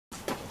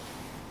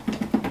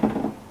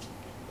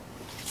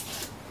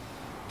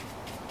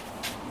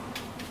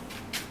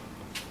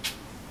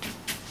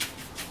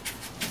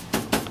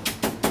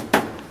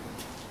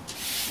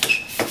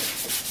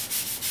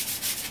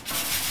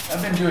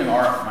been doing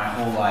art my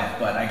whole life,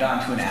 but I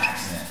got into an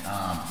accident.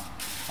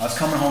 I was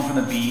coming home from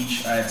the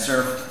beach. I had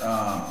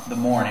surfed the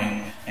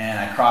morning, and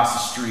I crossed the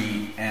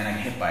street, and I got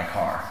hit by a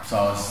car. So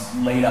I was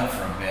laid up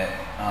for a bit,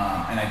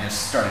 and I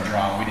just started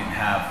drawing. We didn't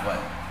have what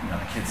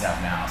the kids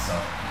have now, so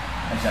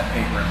I just had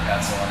paper and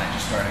pencil, and I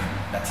just started.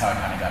 That's how I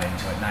kind of got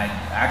into it, and I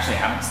actually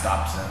haven't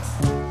stopped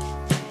since.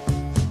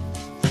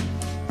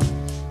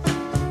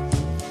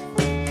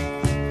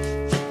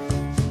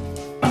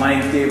 My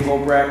name is Dave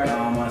Hobrecht.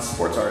 I'm a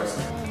sports artist.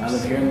 I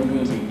live here in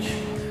Laguna Beach.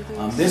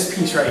 This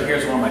piece right here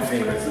is one of my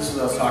favorites. This is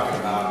what I was talking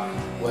about,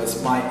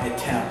 was my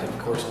attempt. Of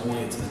course, only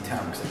it's an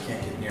attempt because I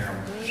can't get near him,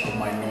 of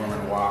my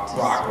Norman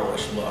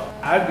Rockwell-ish look.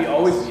 I'd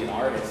always be an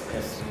artist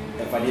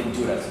if I didn't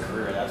do it as a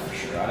career, that's for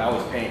sure. I'd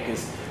always paint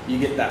because you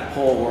get that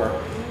pull where,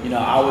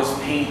 I was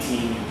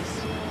painting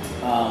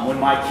when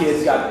my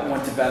kids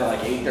went to bed at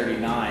like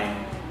 8:39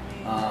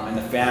 and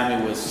the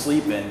family was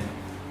sleeping.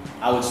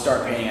 I would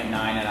start painting at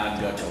 9 and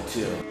I'd go till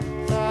 2.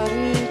 Thought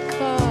it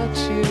caught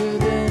you,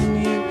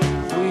 then you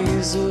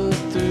weasel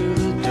through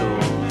the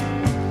door.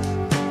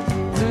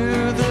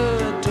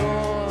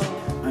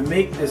 I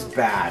make this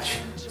batch.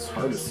 It's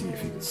hard to see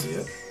if you can see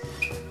it.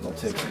 I'll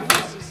take it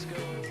out.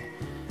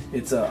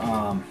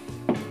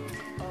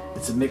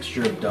 It's a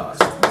mixture of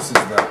dust. This is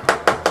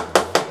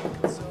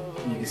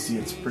you can see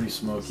it's pretty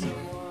smoky.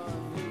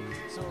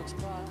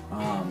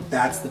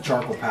 That's the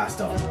charcoal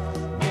pastel.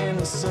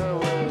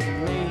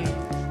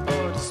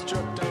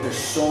 There's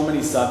so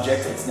many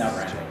subjects, it's never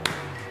ending.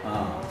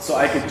 So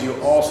I could do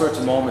all sorts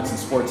of moments in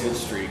sports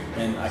history,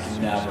 and I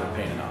can never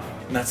paint enough.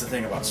 And that's the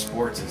thing about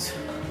sports is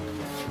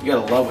you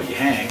gotta love what you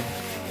hang.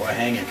 Well,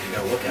 hang it, you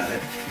gotta look at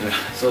it.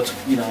 So it's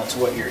it's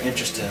what you're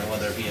interested in,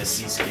 whether it be a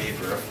seascape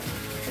or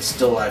a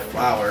still life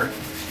flower.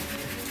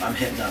 I'm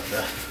hitting up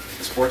the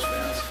sports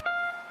fans.